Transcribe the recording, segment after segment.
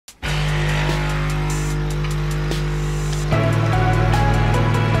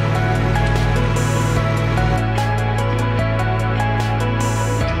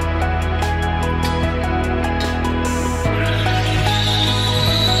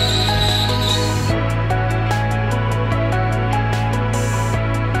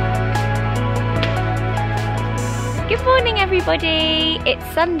everybody, it's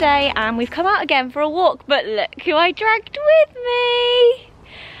Sunday and we've come out again for a walk, but look who I dragged with me.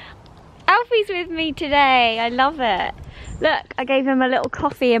 Alfie's with me today, I love it. Look, I gave him a little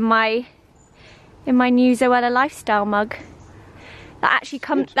coffee in my new Zoella lifestyle mug. That actually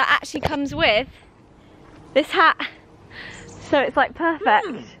comes with this hat. So it's like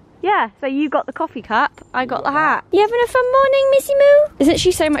perfect. Yeah, so you got the coffee cup, I got the hat. You having a fun morning, Missy Moo? Isn't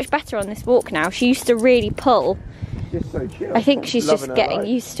she so much better on this walk now? She used to really pull. Just so chill. I think she's just getting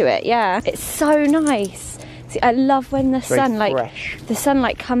used to it, yeah. It's so nice. See, I love when the sun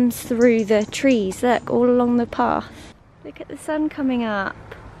like comes through the trees, look, all along the path. Look at the sun coming up.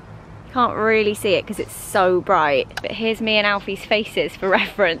 You can't really see it because it's so bright, but here's me and Alfie's faces for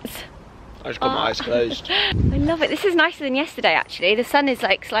reference. I just got my eyes closed. I love it. This is nicer than yesterday, actually. The sun is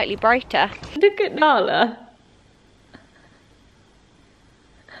like slightly brighter. Look at Nala.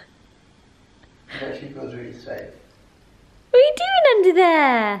 She feels really safe. What are you doing under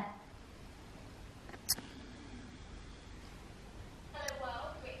there?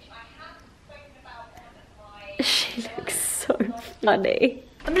 She looks so funny.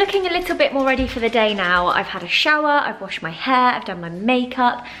 I'm looking a little bit more ready for the day now. I've had a shower, I've washed my hair, I've done my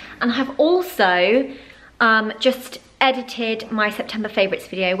makeup, and I've also just edited my September favourites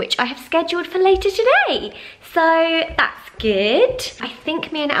video, which I have scheduled for later today. So that's good. I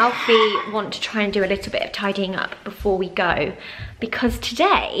think me and Alfie want to try and do a little bit of tidying up before we go, because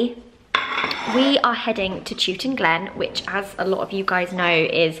today we are heading to Chewton Glen, which, as a lot of you guys know,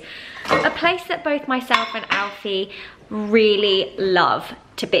 is a place that both myself and Alfie really love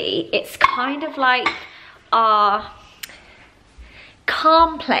to be. It's kind of like our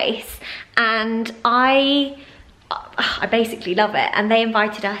calm place, and I basically love it. And they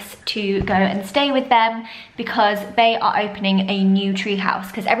invited us to go and stay with them because they are opening a new treehouse.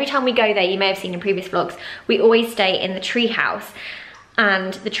 Because every time we go there, you may have seen in previous vlogs, we always stay in the treehouse.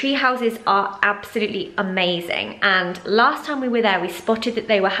 And the tree houses are absolutely amazing. And last time we were there, we spotted that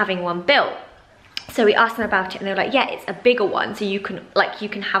they were having one built. So we asked them about it and they were like, yeah, it's a bigger one. So you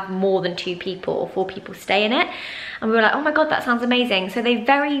can have more than 2 people or 4 people stay in it. And we were like, oh my God, that sounds amazing. So they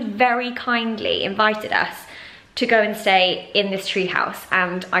very, very kindly invited us to go and stay in this tree house.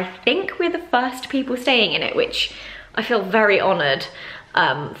 And I think we're the first people staying in it, which I feel very honored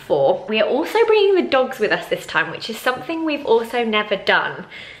for. We are also bringing the dogs with us this time, which is something we've also never done.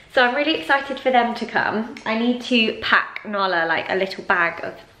 So I'm really excited for them to come. I need to pack Nala like a little bag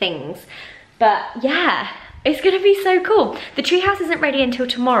of things. But yeah, it's gonna be so cool. The treehouse isn't ready until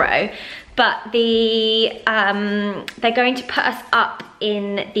tomorrow, but they're going to put us up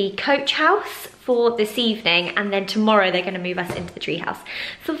in the coach house for this evening, and then tomorrow they're gonna move us into the treehouse.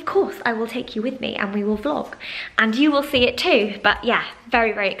 So of course I will take you with me and we will vlog, and you will see it too. But yeah,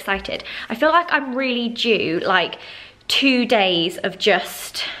 very, very excited. I feel like I'm really due like 2 days of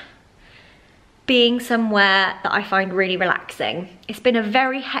just being somewhere that I find really relaxing. It's been a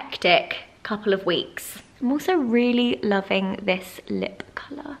very hectic couple of weeks. I'm also really loving this lip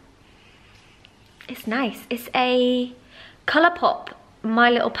colour. It's nice. It's a Colourpop My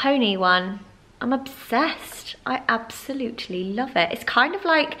Little Pony one. I'm obsessed. I absolutely love it. It's kind of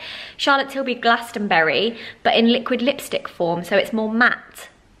like Charlotte Tilbury Glastonbury, but in liquid lipstick form, so it's more matte.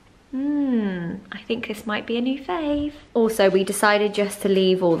 I think this might be a new fave. Also, we decided just to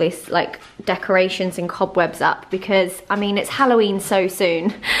leave all this like decorations and cobwebs up because, I mean, it's Halloween so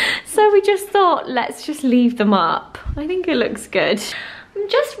soon. So we just thought, let's just leave them up. I think it looks good. I'm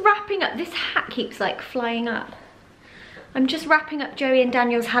just wrapping up, this hat keeps like flying up. I'm just wrapping up Joey and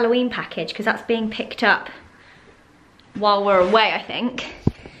Daniel's Halloween package because that's being picked up while we're away, I think.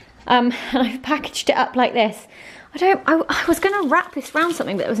 And I've packaged it up like this. I was gonna wrap this around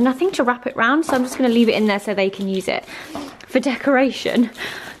something, but there was nothing to wrap it around, so I'm just gonna leave it in there so they can use it for decoration.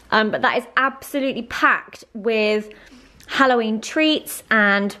 But that is absolutely packed with Halloween treats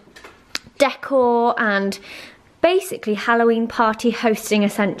and decor and basically Halloween party hosting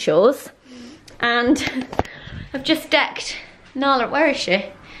essentials. And I've just decked Nala, where is she?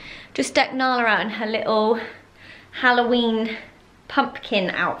 Just decked Nala out in her little Halloween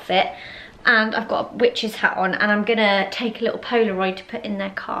pumpkin outfit. And I've got a witch's hat on, and I'm gonna take a little Polaroid to put in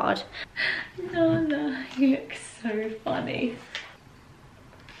their card. Nala, you look so funny.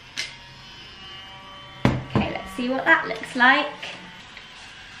 Okay, let's see what that looks like.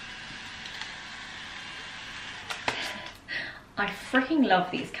 I freaking love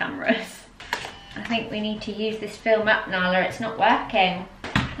these cameras. I think we need to use this film up, Nala. It's not working.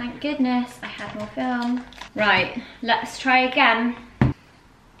 Thank goodness I had more film. Right, let's try again.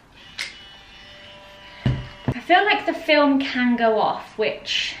 I feel like the film can go off,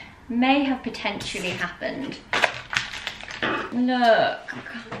 which may have potentially happened. Look,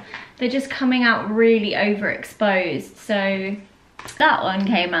 they're just coming out really overexposed. So that one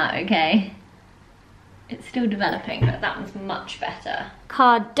came out okay. It's still developing, but that one's much better.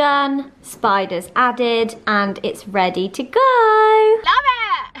 Card done, spiders added, and it's ready to go.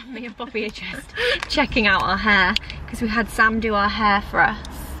 Love it! Me and Poppy are just checking out our hair because we had Sam do our hair for us.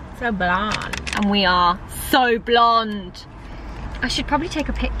 So blonde. And we are so blonde. I should probably take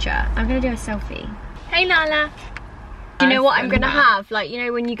a picture. I'm gonna do a selfie. Hey Lala. Do you know what I'm gonna have? Like, you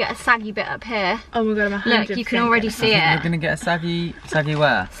know when you get a saggy bit up here? Oh my god, I'm 100%. Look, you can already see it. You're gonna get a saggy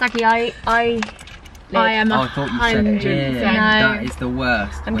where? Saggy eye. I am I thought you said 100%. here. No. That is the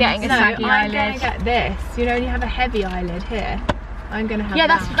worst. I'm getting a No, saggy I'm eyelid. gonna get this. You know when you have a heavy eyelid here? I'm gonna have Yeah,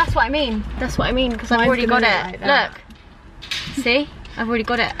 that. that's what I mean. That's what I mean, because I've Mine's already got gonna it. look like Look. See? I've already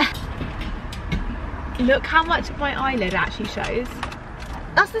got it. Look how much of my eyelid actually shows.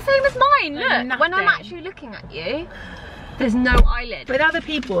 That's the same as mine. There's Look, when I'm nothing. actually looking at you, there's no eyelid. With other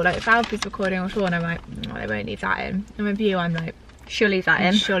people, like if Alfie's recording or Sean, I'm like, oh, they won't leave that in. And with you, I'm like, She'll leave that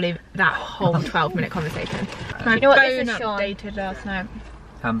in. surely that whole 12-minute conversation. My you know what phone this is, Sean? updated last night.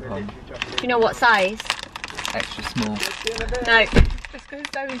 Tampon. Do you know what size? Extra small. No. Just because it's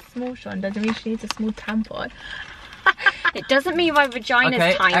very small, Sean, doesn't mean she needs a small tampon. It doesn't mean my vagina's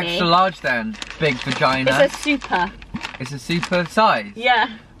Okay, tiny. extra large then. Big vagina. It's a super. It's a super size. Yeah.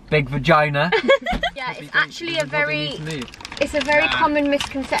 Big vagina. Yeah, it's actually a very common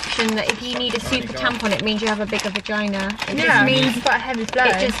misconception that if you need a super tampon, it means you have a bigger vagina. It Yeah, just means it's got a heavy flow.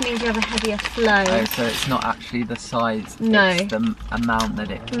 it just means you have a heavier flow. Oh, so it's not actually the size. No. It's the amount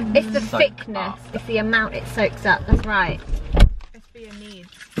that it. It's the soaks thickness. up. It's the amount it soaks up. That's right. It's for your needs.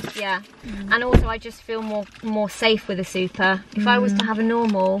 Yeah. And also, I just feel more safe with a super. If I was to have a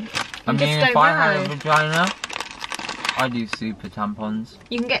normal, I you mean, just if don't I had a know. vagina, I'd use super tampons.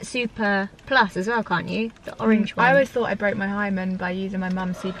 You can get super plus as well, can't you? The orange one. I always thought I broke my hymen by using my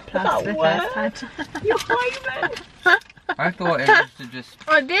mum's Super Plus for the first time. Your hymen. I thought it was to just.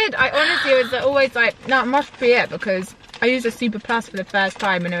 I did. I honestly was always like, no, it must be it because I used a Super Plus for the first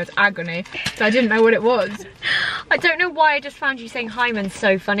time and it was agony. So I didn't know what it was. I don't know why I just found you saying hymen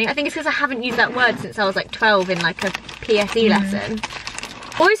so funny. I think it's because I haven't used that word since I was like 12 in like a PSE lesson.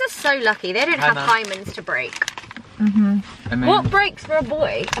 Boys are so lucky. They don't have hymens to break. I mean, What breaks for a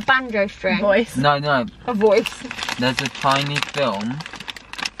boy? A banjo string. Voice. No, A voice. there's a tiny film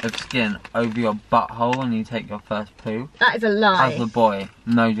of skin over your butthole when you take your first poo. That is a lie. As a boy,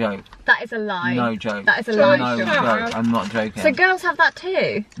 no joke. That is a lie. No joke. That is a lie. No joke. I'm not joking. So girls have that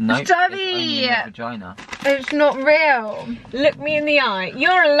too? Nope, Stubby! it's only in the vagina. It's not real. Look me in the eye.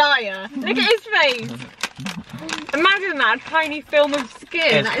 You're a liar. Look at his face. Imagine that tiny film of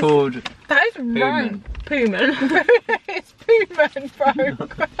skin. It's called That is Pooman. wrong. Pooman. It's Pooman, bro.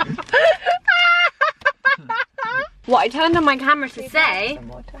 What I turned on my camera to say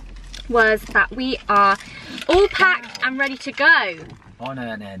was that we are all packed and ready to go. On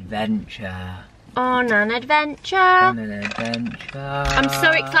an adventure. On an adventure. On an adventure. I'm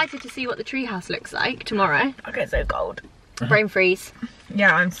so excited to see what the treehouse looks like tomorrow. I get so cold. Brain freeze.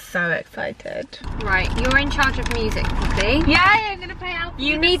 Yeah, I'm so excited. Right, you're in charge of music, Poppy. Yay, I'm gonna play out.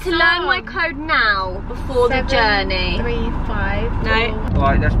 You need to learn my code now before the 7, journey. 3, 5. No.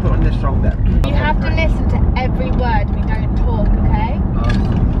 Alright, let's put on this song then. You have to listen to every word. We don't talk, okay?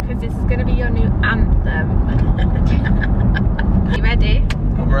 Because this is gonna be your new anthem. You ready?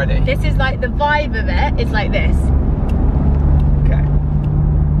 I'm ready. This is like the vibe of it. It's like this. Okay.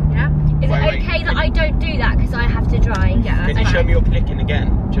 Yeah. Is Wait, it wait, okay that I don't do that because I have to drive? Yeah. Can That's you show fine. me your clicking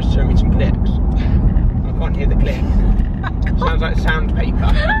again? Just show me some clicks. I can't hear the click. Sounds like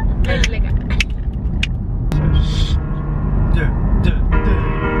sandpaper. Let's lick it.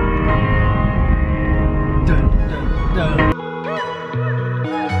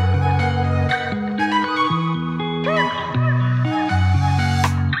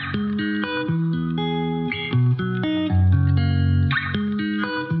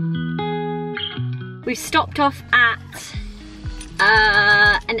 We've stopped off at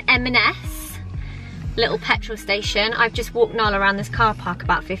an M&S little petrol station. I've just walked Nala around this car park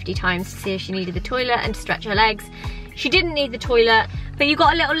about 50 times to see if she needed the toilet and to stretch her legs. She didn't need the toilet, but you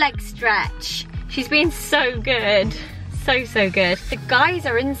got a little leg stretch. She's been so good. So good. The guys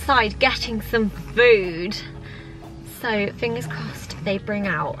are inside getting some food. So fingers crossed they bring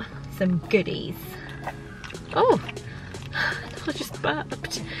out some goodies. Oh, I just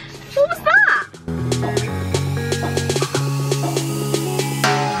burped. What was that?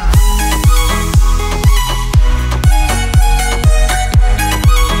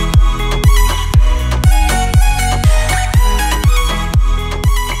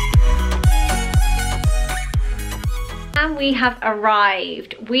 And we we have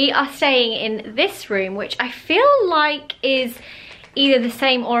arrived. We are staying in this room, which I feel like is either the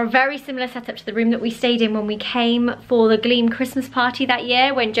same or a very similar setup to the room that we stayed in when we came for the Gleam Christmas party that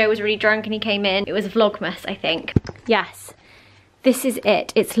year, when Joe was really drunk and he came in. It was Vlogmas, I think. Yes, this is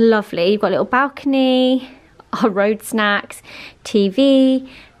it. It's lovely. You've got a little balcony, our road snacks, TV,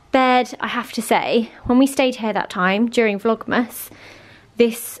 bed. I have to say, when we stayed here that time during Vlogmas,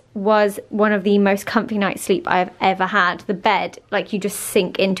 this was one of the most comfy night's sleep I have ever had. The bed, like, you just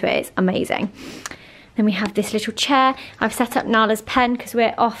sink into it. It's amazing. Then we have this little chair. I've set up Nala's pen because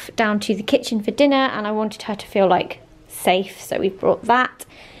we're off down to the kitchen for dinner and I wanted her to feel like safe, so we've brought that.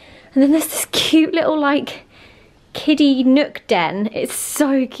 And then there's this cute little like kiddie nook den. It's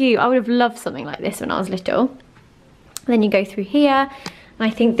so cute. I would have loved something like this when I was little. And then you go through here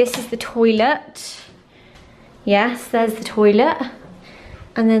and I think this is the toilet. Yes, there's the toilet.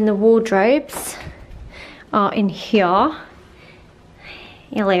 And then the wardrobes are in here.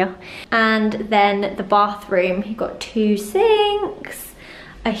 And then the bathroom, you've got 2 sinks,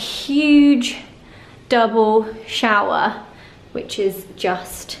 a huge double shower, which is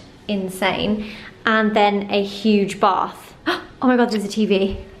just insane, and then a huge bath. Oh my god, there's a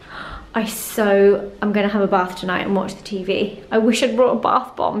TV. I'm gonna have a bath tonight and watch the TV. I wish I'd brought a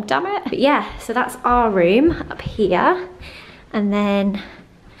bath bomb, damn it. But yeah, so that's our room up here. And then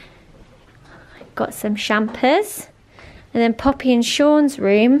got some champers. And then Poppy and Sean's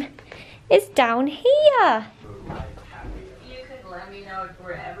room is down here. You could let me know if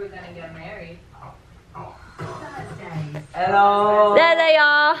we're ever gonna get married. Hello! There they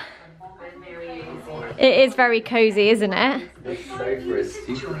are. It is very cozy, isn't it? This sofa is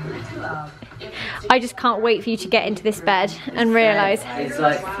super cozy. I just can't wait for you to get into this bed and realise It's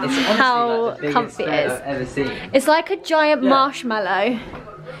honestly how like the biggest comfy bed it is. I've ever seen. It's like a giant marshmallow.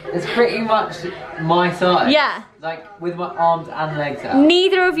 It's pretty much my size. Yeah. Like with my arms and legs out.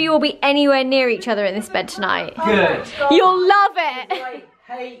 Neither of you will be anywhere near each other in this bed tonight. Good. You'll love it. I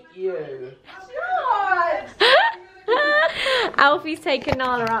hate you. Alfie's taken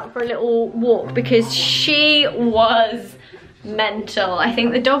Nala out for a little walk because she was mental. I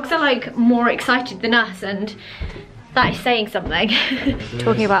think the dogs are like more excited than us, and that is saying something.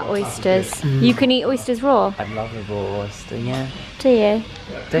 Talking about oysters. You can eat oysters raw? I love a raw oyster, yeah. Do you?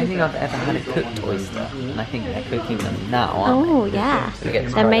 Don't think I've ever had a cooked oyster, and I think they're cooking them now, aren't Oh yeah. they? We get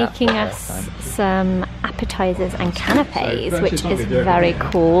to They're try that making for the us first time. some appetizers and canapes, which is very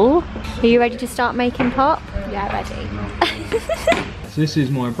cool. Are you ready to start making pop? Yeah, ready. So this is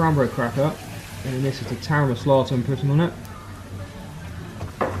my brown bread cracker, and this is the taramasalata I'm putting on it.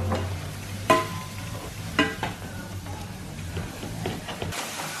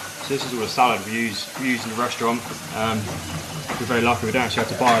 So this is all the salad we use in the restaurant. We're very lucky, we don't actually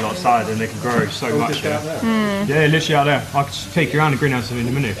have to buy a lot of salad and they can grow so much here. Yeah, literally out there. I could take you around the greenhouse in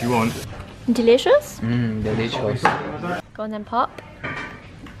a minute if you want. Delicious? Delicious. Go on then, Pop.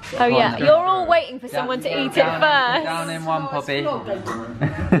 Oh yeah, you're all waiting for someone to eat it first. Down in one, Poppy.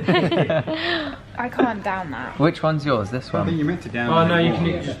 I can't down that. Which one's yours? This one? you're meant to down. Oh no, you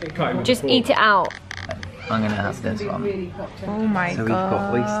can cut it. Just eat it out. I'm gonna have this one. Oh my So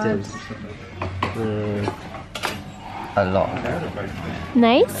god. we've got oysters with a lot of it.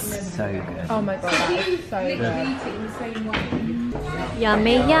 Nice. So good. Oh my god, that is so good.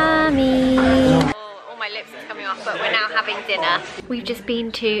 Yummy, yummy. All my lips are coming off, but we're now having dinner. We've just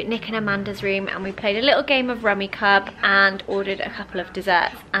been to Nick and Amanda's room and we played a little game of Rummy Cub and ordered a couple of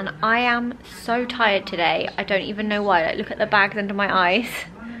desserts. And I am so tired today. I don't even know why. Like, look at the bags under my eyes.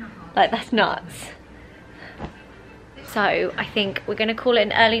 Like, that's nuts. So I think we're gonna call it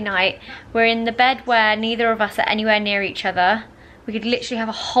an early night. We're in the bed where neither of us are anywhere near each other. We could literally have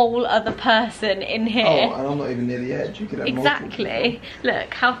a whole other person in here. Oh, and I'm not even near the edge. You could have Exactly.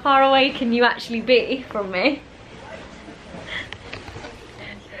 Look, how far away can you actually be from me?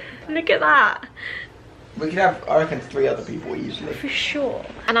 Look at that. We could have, I reckon, 3 other people easily. For sure.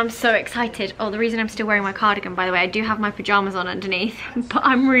 And I'm so excited. Oh, the reason I'm still wearing my cardigan, by the way, I do have my pajamas on underneath, but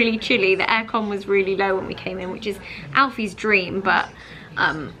I'm really chilly. The aircon was really low when we came in, which is Alfie's dream, but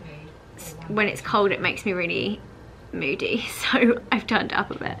when it's cold, it makes me really moody. So I've turned it up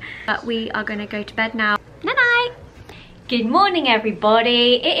a bit. But we are gonna go to bed now. Night-night. Good morning,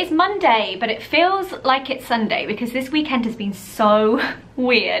 everybody. It is Monday, but it feels like it's Sunday because this weekend has been so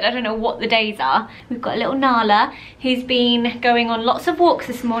weird. I don't know what the days are. We've got a little Nala who's been going on lots of walks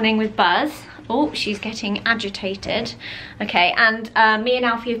this morning with Buzz. Oh, she's getting agitated. Okay, and me and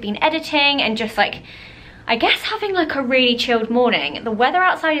Alfie have been editing and just like, I guess having like a really chilled morning. The weather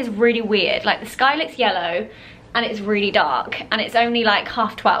outside is really weird. Like the sky looks yellow. and it's really dark and it's only like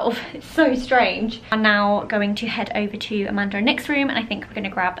 12:30. It's so strange. I'm now going to head over to Amanda and Nick's room and I think we're gonna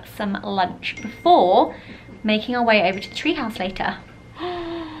grab some lunch before making our way over to the treehouse later.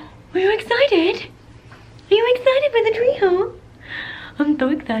 Are you excited? Are you excited for the treehouse? I'm so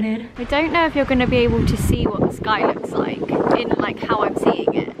excited. I don't know if you're gonna be able to see what the sky looks like in like how I'm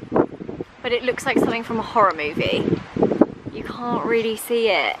seeing it, but it looks like something from a horror movie. You can't really see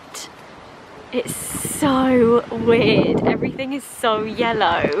it. It's so weird. Everything is so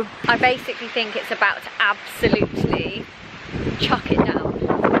yellow. I basically think it's about to absolutely chuck it down.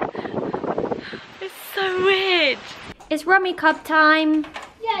 It's so weird. It's rummy cub time.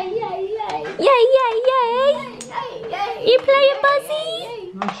 Yay, yay, yay. Yay, yay, yay. You playing,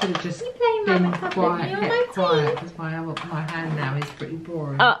 Buzzy? I should have just been quiet because my hand now is pretty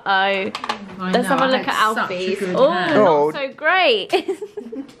boring. Uh-oh. Let's have a look at Alfie's. Oh, not so great.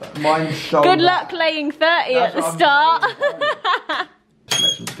 Mine's so Good luck laying 30 at the start.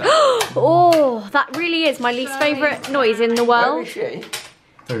 Oh, that really is my least favourite noise in the Where world. is she?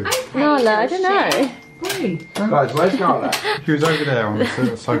 Who? Nala, I don't know. Guys, where's Nala? She was over there on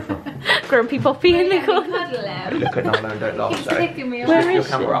the sofa. Grumpy Poppy in the corner. Look at Nala and don't laugh, so. Where Lift is your she?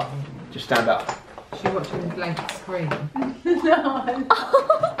 camera up. Just stand up. She watching the blank screen.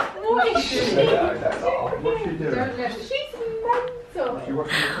 What is she? No, don't laugh. What's she doing? She's mental. What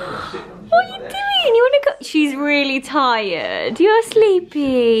are you doing? You wanna go? She's really tired. You're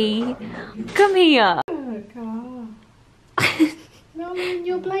sleepy. Come here. Oh God. No, in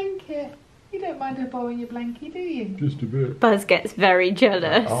your blanket. You don't mind her borrowing your blankie, do you? Just a bit. Buzz gets very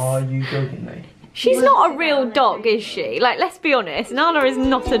jealous. Are you joking me? She's not a real dog, is she? Like, let's be honest, Nala is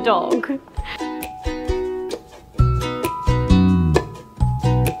not a dog.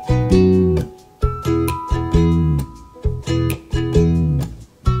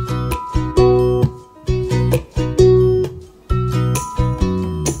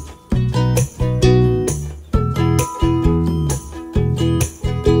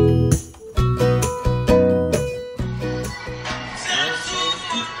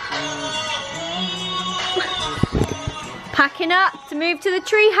 Packing up to move to the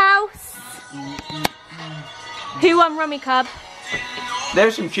treehouse. Who won Rummy Cub?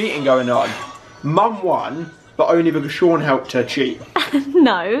 There's some cheating going on. Mum won, but only because Sean helped her cheat.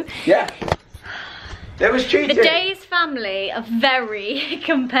 No. Yeah. There was cheating. The Days family are very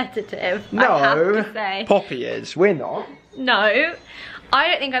competitive, I have to say. Poppy is. We're not. No. I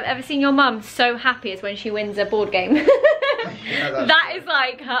don't think I've ever seen your mum so happy as when she wins a board game. Yeah, that is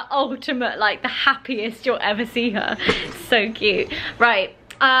like her ultimate, like the happiest you'll ever see her. So cute. Right,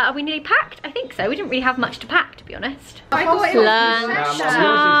 are we nearly packed? I think so. We didn't really have much to pack, to be honest. I thought it was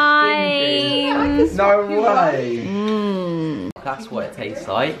Lunchtime. No way. That's what it tastes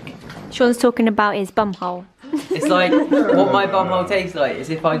like. Sean's talking about his bumhole. It's like what my bumhole tastes like is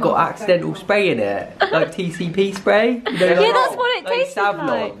if I got accidental spray in it, like TCP spray. Yeah, that's what it like tastes Savlon.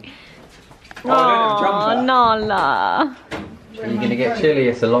 like. Oh, I don't have a Oh, jumper. Nala. You're gonna get chilly.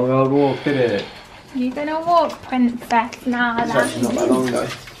 It's a long old walk, isn't it? You're gonna walk, Princess It's Nala. actually not that long ago.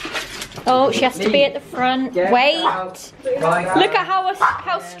 Oh, she has to be at the front. Yeah. Wait. Right. Look at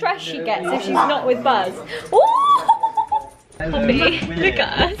how stressed she gets if she's not with Buzz. Ooh. Poppy, look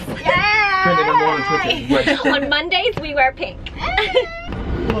at us. Yeah. On Mondays we wear pink. Where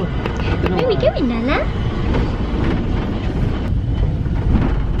are we going, Nala?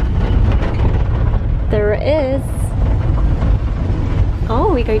 There it is.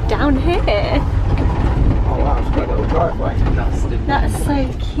 Oh, we go down here. Oh wow, it's got a little driveway. That's so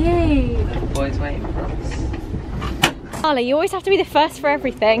cute. The boys waiting for us. Nala, you always have to be the first for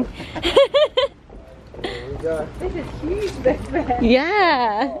everything. This is huge, this bit.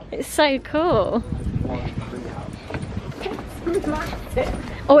 Yeah, it's so cool.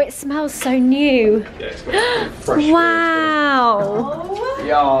 Oh, it smells so new. Yeah, it's got fresh Wow.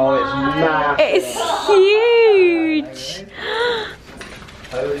 Yo, it's mad. It's huge.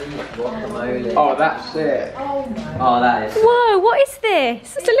 Oh, that's it. Oh, that is. Whoa, what is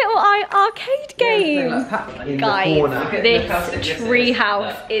this? It's a little arcade game. In the Guys, corner. this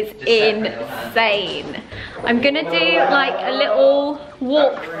treehouse is insane. I'm gonna do like a little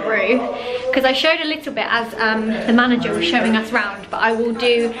walkthrough because I showed a little bit as the manager was showing us around, but I will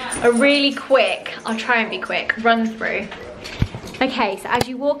do a really quick, I'll try and be quick, run through. Okay, so as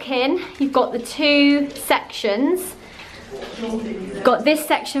you walk in, you've got the two sections. Got this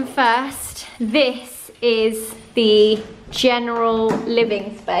section first. This is the general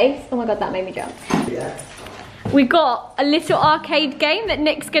living space. Oh my god, that made me jump. Yeah. We got a little arcade game that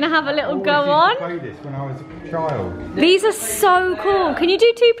Nick's gonna have a little go on. I played this when I was child. These are so cool. Can you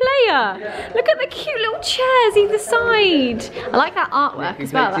do 2-player? Look at the cute little chairs either side. I like that artwork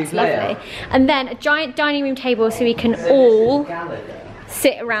as well, that's lovely. And then a giant dining room table so we can all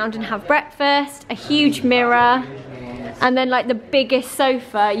sit around and have breakfast, a huge mirror, and then like the biggest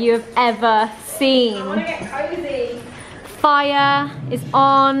sofa you have ever seen. Fire is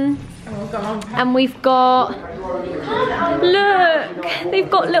on, and we've got, look, they've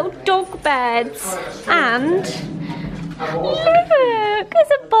got little dog beds, and look,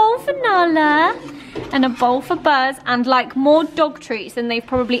 there's a bowl for Nala and a bowl for Buzz, and like more dog treats than they've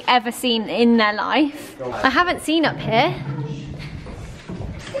probably ever seen in their life. I haven't seen up here.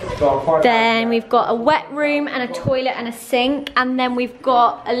 Then we've got a wet room and a toilet and a sink, and then we've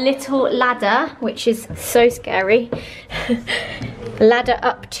got a little ladder, which is so scary. Ladder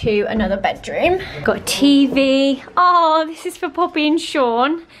up to another bedroom. Got a TV. Oh, this is for Poppy and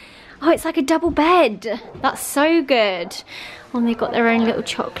Sean. Oh, it's like a double bed. That's so good. Oh, and they've got their own little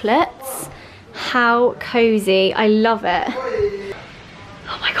chocolates. How cozy. I love it.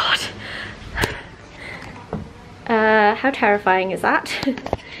 Oh my God. How terrifying is that?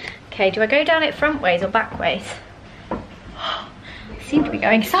 Okay, do I go down it front ways or back ways? I seem to be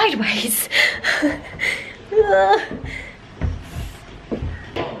going sideways.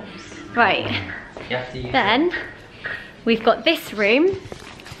 Right, then we've got this room,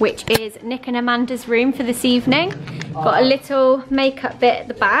 which is Nick and Amanda's room for this evening. Got a little makeup bit at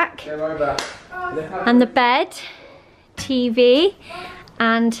the back, and the bed, TV,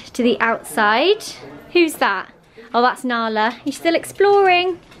 and to the outside. Who's that? Oh, that's Nala. He's still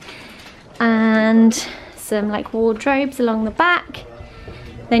exploring. And some like wardrobes along the back.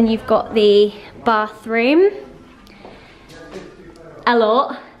 Then you've got the bathroom. A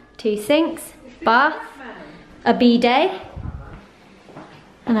lot. 2 sinks, bath, a bidet,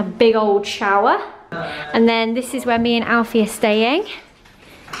 and a big old shower. And then this is where me and Alfie are staying.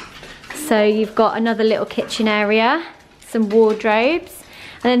 So you've got another little kitchen area, some wardrobes.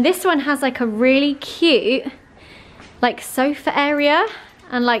 And then this one has like a really cute like sofa area,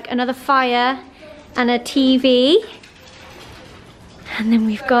 and like another fire and a TV. And then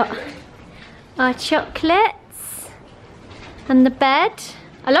we've got our chocolates and the bed.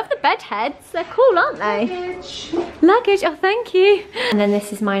 I love the bed heads, they're cool, aren't they? Luggage. Luggage, oh thank you. And then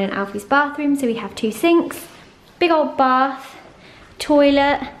this is mine and Alfie's bathroom, so we have 2 sinks, big old bath,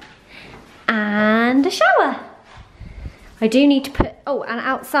 toilet, and a shower. I do need to put, oh, and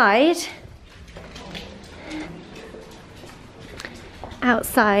outside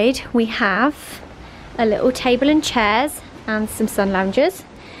we have a little table and chairs and some sun loungers,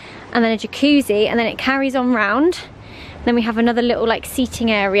 and then a jacuzzi, and then it carries on round. Then we have another little like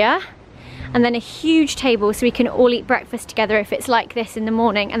seating area, and then a huge table so we can all eat breakfast together if it's like this in the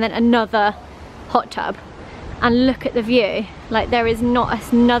morning, and then another hot tub. And look at the view, like there is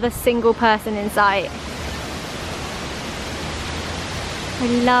not another single person in sight. I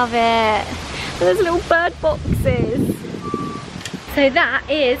love it. And there's little bird boxes. So that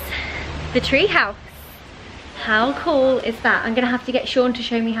is the tree house. How cool is that? I'm gonna have to get Sean to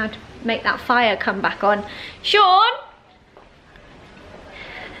show me how to make that fire come back on. Sean!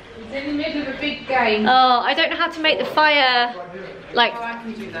 He's in the middle of a big game. Oh, I don't know how to make the fire, like, Oh, I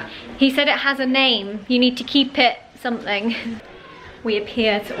can do that. he said it has a name. You need to keep it something. We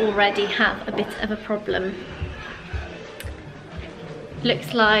appear to already have a bit of a problem.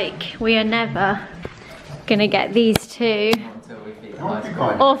 Looks like we are never gonna get these two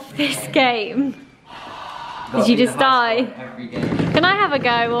off this game. Did you just die? Can I have a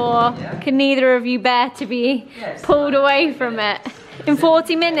go, or can neither of you bear to be pulled away from it in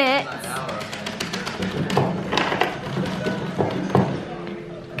 40 minutes?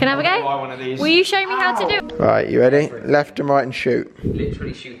 Can I have a go? One of these. Will you show me how to do it? Right, you ready? Left and right and shoot.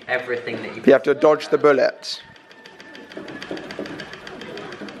 Literally shoot everything that you You have to dodge the bullets.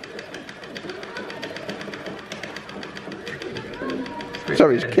 So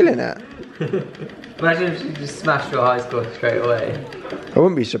he's killing it. Imagine if you just smashed your high score straight away. I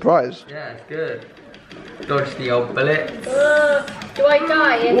wouldn't be surprised. Yeah, it's good. Dodge the old bullets. Do I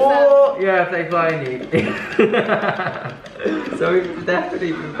die if Yeah, if they find you. So we've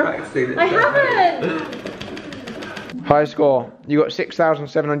definitely been practicing this. I haven't! High score. You got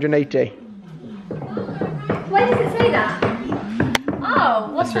 6,780. Where does it say that?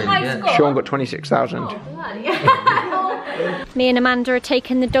 Oh, what's That's the really high good. score? Sean got 26,000. Me and Amanda are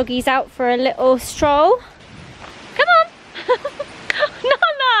taking the doggies out for a little stroll. Come on!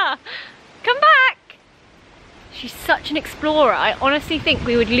 Nala! Come back! She's such an explorer. I honestly think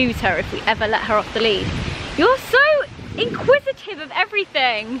we would lose her if we ever let her off the lead. You're so inquisitive of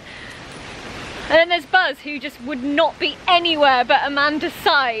everything. And then there's Buzz, who just would not be anywhere but Amanda's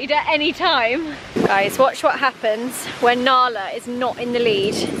side at any time. Guys, watch what happens when Nala is not in the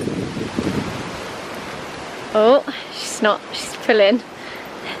lead. Oh, she's pulling.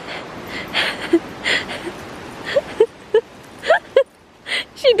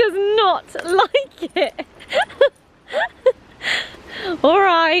 She does not like it. All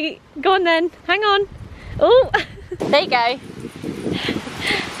right, go on then, hang on. Oh, there you go.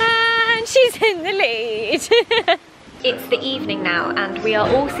 And she's in the lead. It's the evening now and we are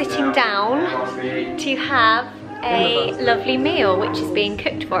all sitting down to have a lovely meal which is being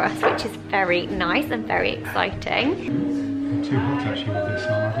cooked for us, which is very nice and very exciting. Too hot actually with this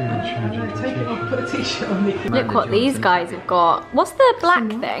on. I didn't change it. Take it off, put a t-shirt on me. Look what these guys have got. What's the black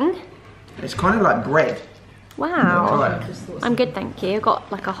thing? It's kind of like bread. Wow. Right. I'm good, thank you. I've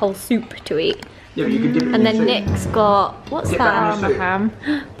got like a whole soup to eat. Yeah, but you can dip it in And then soup. Nick's got, what's Dip that? that in the Parma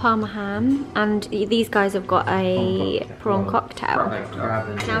ham. Parma ham. And these guys have got a prawn cocktail.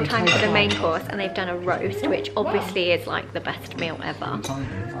 Now time for the main course, and they've done a roast, which obviously is like the best meal ever.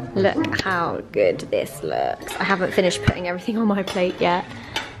 Look how good this looks. I haven't finished putting everything on my plate yet.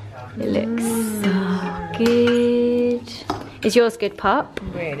 It looks so good. Is yours good, pup?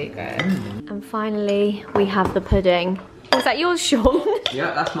 Really good. And finally, we have the pudding. Was that yours, Sean?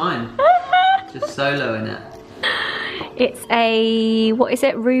 Yeah, that's mine. Just solo in it. It's a, what is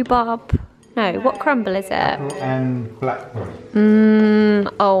it, rhubarb? No, what crumble is it? And blackberry.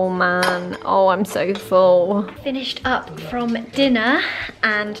 Oh man, oh I'm so full. Finished up from dinner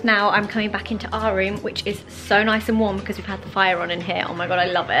and now I'm coming back into our room, which is so nice and warm because we've had the fire on in here. Oh my god, I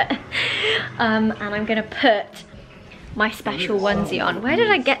love it. And I'm gonna put my special onesie on. Where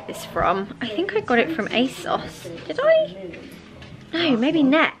did I get this from? I think I got it from ASOS. Did I? No, maybe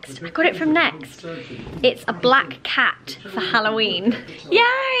Next. I got it from Next. It's a black cat for Halloween.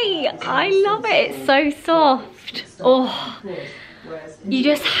 Yay! I love it. It's so soft. Oh, you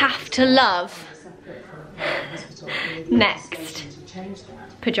just have to love Next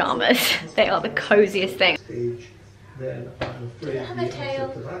pajamas. They are the coziest thing. Have a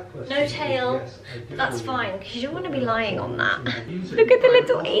tail. No tail. That's fine, because you don't want to be lying on that. Look at the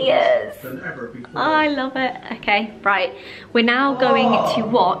little ears. Oh, I love it. Okay, right. We're now going to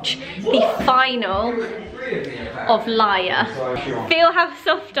watch the final of Liar. Feel how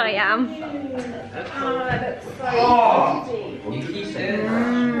soft I am.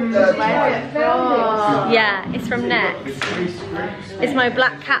 Yeah, it's from Next. It's my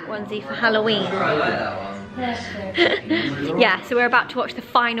black cat onesie for Halloween. I like that one. Yeah, so we're about to watch the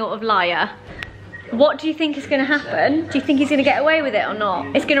final of Liar. What do you think is going to happen? Do you think he's going to get away with it or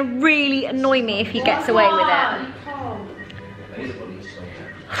not? It's going to really annoy me if he gets away with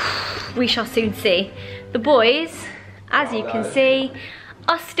it. We shall soon see. The boys, as you can see,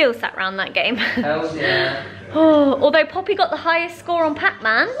 are still sat around that game. Hells yeah. Oh, although Poppy got the highest score on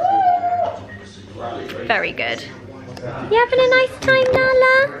Pac-Man. Very good. You having a nice time,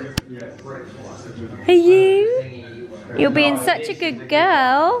 Nala? Are you? You're being such a good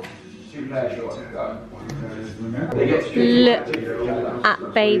girl. Look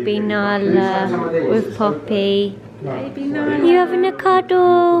at baby Nala with Poppy. Baby Nala. You having a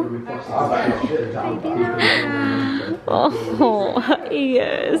cuddle? Baby Nala. Oh, her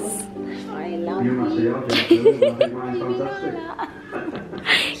ears. I love you.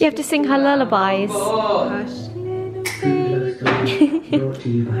 You have to sing her lullabies. Hush, little baby. Don't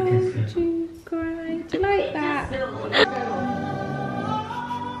you cry like that.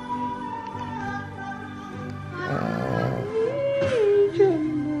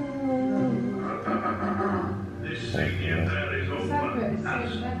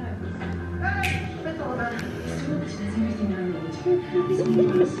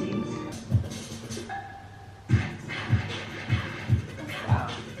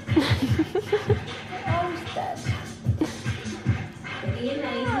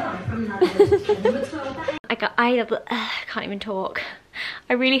 I can't even talk.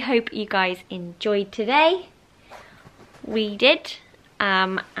 I really hope you guys enjoyed today. We did,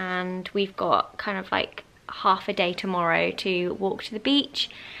 and we've got kind of like half a day tomorrow to walk to the beach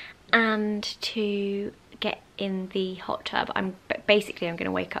and to get in the hot tub. Basically I'm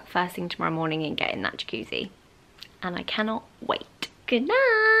gonna wake up first thing tomorrow morning and get in that jacuzzi, and I cannot wait. Good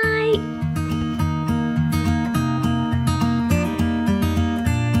night.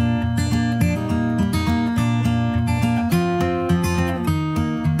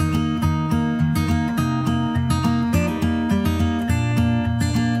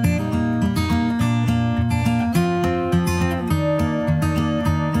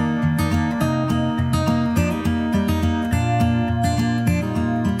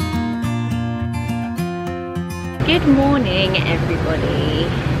 Good morning, everybody.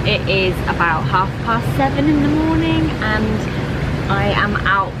 It is about 7:30 in the morning and I am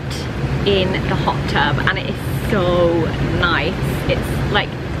out in the hot tub and it is so nice. It's like,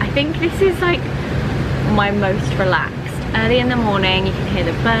 I think this is like my most relaxed. Early in the morning, you can hear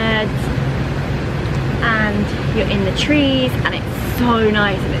the birds and you're in the trees and it's so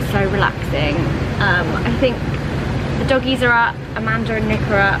nice and it's so relaxing. I think the doggies are up, Amanda and Nick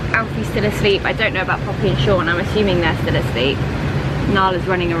are up, Alfie's still asleep. I don't know about Poppy and Sean, I'm assuming they're still asleep. Nala's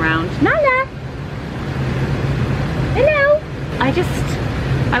running around. Nala! Hello! I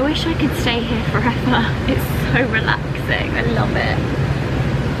wish I could stay here forever. It's so relaxing, I love it.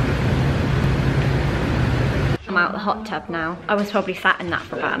 I'm out the hot tub now. I was probably sat in that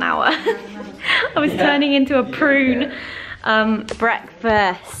for about an hour. I was turning into a prune.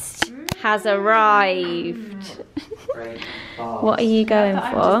 Breakfast has arrived. What are you going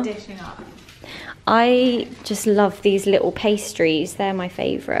for? I just love these little pastries. They're my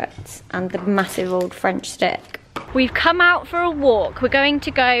favourites. And the massive old French stick. We've come out for a walk. We're going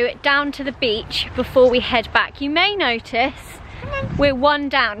to go down to the beach before we head back. You may notice we're 1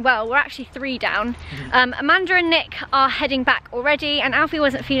 down. Well, we're actually 3 down. Amanda and Nick are heading back already and Alfie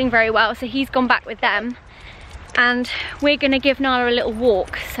wasn't feeling very well, so he's gone back with them. And we're gonna give Nala a little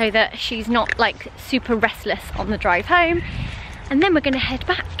walk so that she's not like super restless on the drive home. And then we're gonna head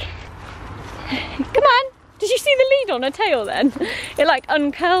back. Come on, did you see the lead on her tail then? It like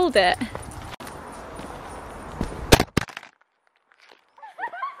uncurled it.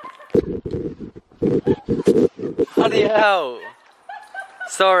 Bloody hell!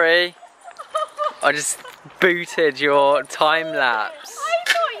 Sorry, I just booted your time lapse. I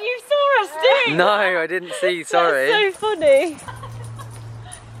thought you saw us doing No, I didn't see, sorry. That's so funny.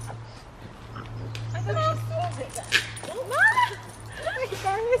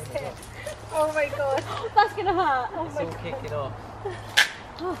 Oh my god, that's gonna hurt. Oh It's all kicking off.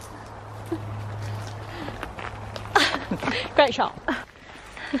 Great shot.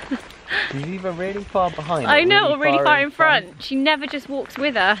 You're either really far behind. I know, or really far in front. She never just walks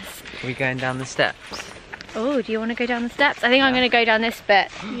with us. Are we going down the steps? Oh, do you want to go down the steps? I think I'm going to go down this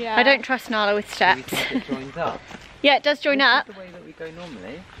bit. Yeah. I don't trust Nala with Do you steps. think it joins up? Yeah, it does join up. This is the way that we go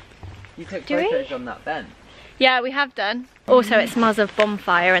normally. You took Do we? photos on that bench. Yeah, we have done. Also, it smells of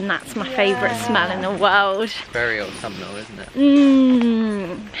bonfire and that's my favourite smell in the world. Very autumnal, isn't it?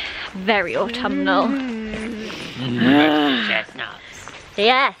 Mmm, very autumnal. Chestnuts.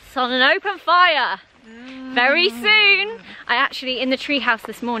 Yes, on an open fire. Very soon. I actually, in the treehouse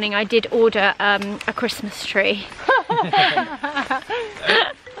this morning, I did order a Christmas tree.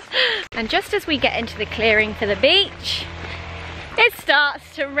 And just as we get into the clearing for the beach, it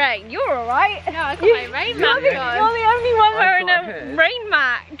starts to rain. You're alright. No, I got my rain mac on. You're the only one wearing got a hers. rain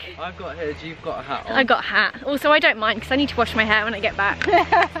mac. I've got hoods, you've got a hat on. I got a hat. Also, I don't mind because I need to wash my hair when I get back.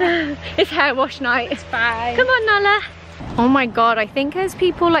 It's hair wash night. It's fine. Come on, Nala. Oh my god, I think there's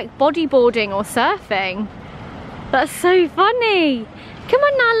people like bodyboarding or surfing. That's so funny. Come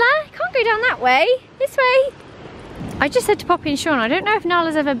on, Nala. Can't go down that way. This way. I just said to Poppy and Sean, I don't know if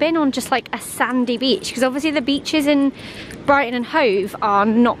Nala's ever been on just like a sandy beach, because obviously the beaches in Brighton and Hove are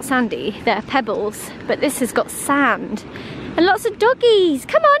not sandy, they're pebbles, but this has got sand and lots of doggies.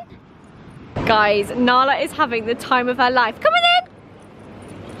 Come on. Guys, Nala is having the time of her life. Come on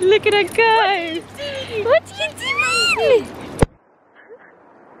in. Look at her go. What are you doing?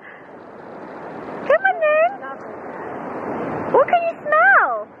 Come on then. What can you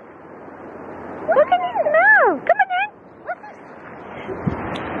smell? What can you smell? Come on then.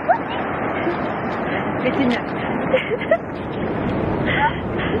 Listen up.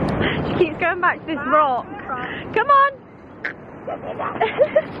 She keeps going back to this rock. Come on.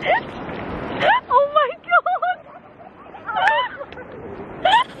 Oh my god.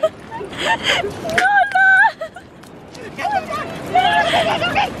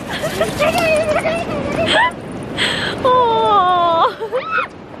 Oh,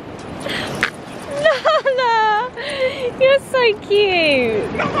 Nala, you're so cute.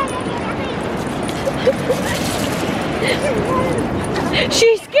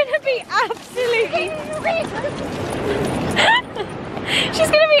 She's gonna be absolutely. She's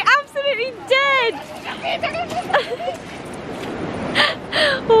gonna be absolutely dead.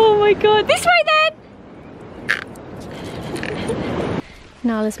 Oh my god, this way then!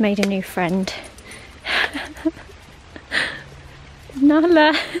 Nala's made a new friend.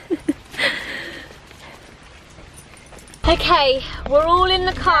 Nala. Okay, we're all in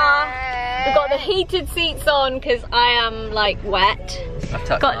the car. We've got the heated seats on because I am like wet.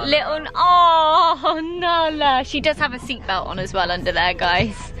 Got little, oh Nala. She does have a seatbelt on as well under there,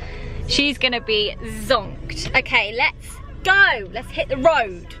 guys. She's gonna be zonked. vlogged. Okay, let's go. Let's hit the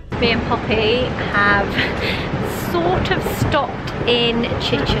road. Me and Poppy have sort of stopped in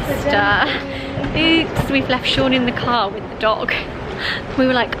Chichester. Oops, we've left Sean in the car with the dog. We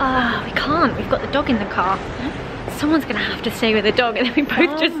were like, oh, we can't. We've got the dog in the car. Someone's gonna have to stay with the dog. And then we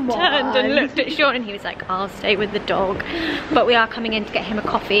both just turned and looked at Sean and he was like, I'll stay with the dog. But we are coming in to get him a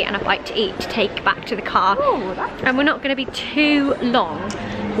coffee and a bite to eat to take back to the car. And we're not gonna be too long.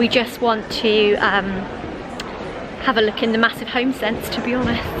 We just want to have a look in the massive home sense, to be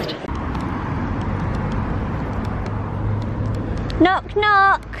honest. Knock,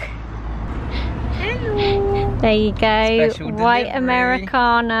 knock. Hello. There you go. Special White delivery.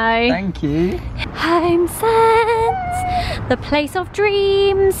 Americano. Thank you. Home sense, the place of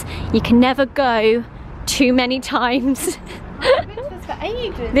dreams. You can never go too many times.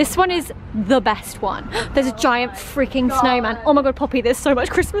 This one is the best one. There's a giant freaking snowman. Oh my god, Poppy, there's so much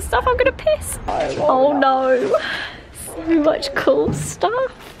Christmas stuff, I'm gonna piss. Oh no. So much cool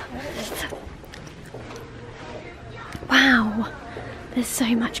stuff. Wow. There's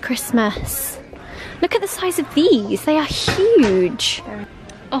so much Christmas. Look at the size of these. They are huge.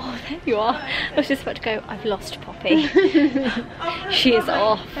 Oh, there you are. I was just about to go, I've lost Poppy. She is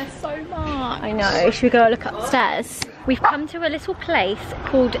off. There's so much. I know. Should we go look upstairs? We've come to a little place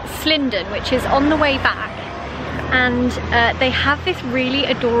called Slindon, which is on the way back. And they have this really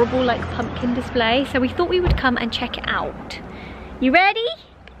adorable like pumpkin display. So we thought we would come and check it out. You ready?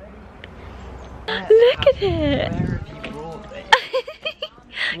 Look at it.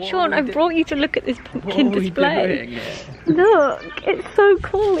 Sean, I've brought you to look at this pumpkin display. Look, it's so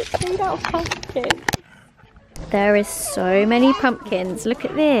cool. It's made out of pumpkin. There is so many pumpkins. Look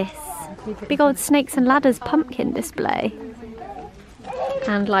at this. Big old snakes and ladders pumpkin display.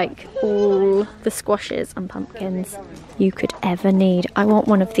 And like all the squashes and pumpkins you could ever need. I want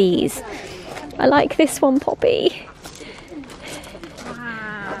one of these. I like this one, Poppy.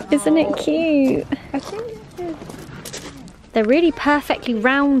 Wow. Isn't it cute? I think it is. They're really perfectly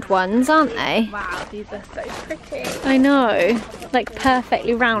round ones, aren't they? Wow, these are so pretty. I know, like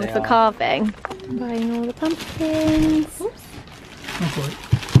perfectly round for carving. I'm buying all the pumpkins.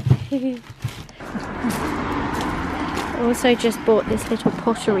 Also just bought this little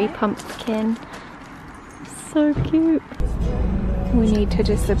pottery pumpkin. So cute. We need to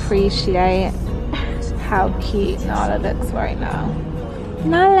just appreciate how cute Nala looks right now.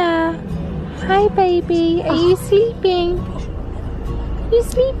 Nala, hi baby, are you sleeping? You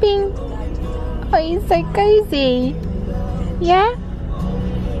sleeping? Oh, you're so cozy. Yeah?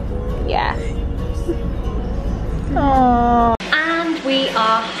 Yeah. Aww. And we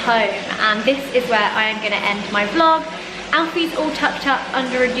are home, and this is where I am going to end my vlog. Alfie's all tucked up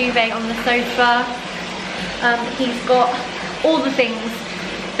under a duvet on the sofa. He's got all the things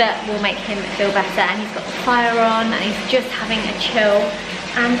that will make him feel better, and he's got the fire on and he's just having a chill.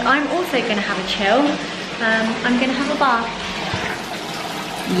 And I'm also going to have a chill. I'm going to have a bath.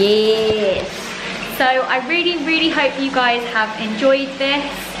 Yes. So I really hope you guys have enjoyed this.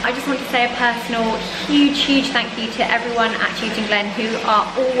 I just want to say a personal huge thank you to everyone at Tooting Glen who are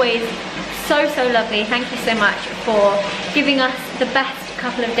always so lovely. Thank you so much for giving us the best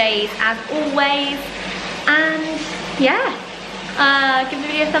couple of days as always. And yeah, give the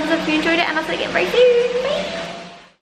video a thumbs up if you enjoyed it, and I'll see you again very soon. Bye.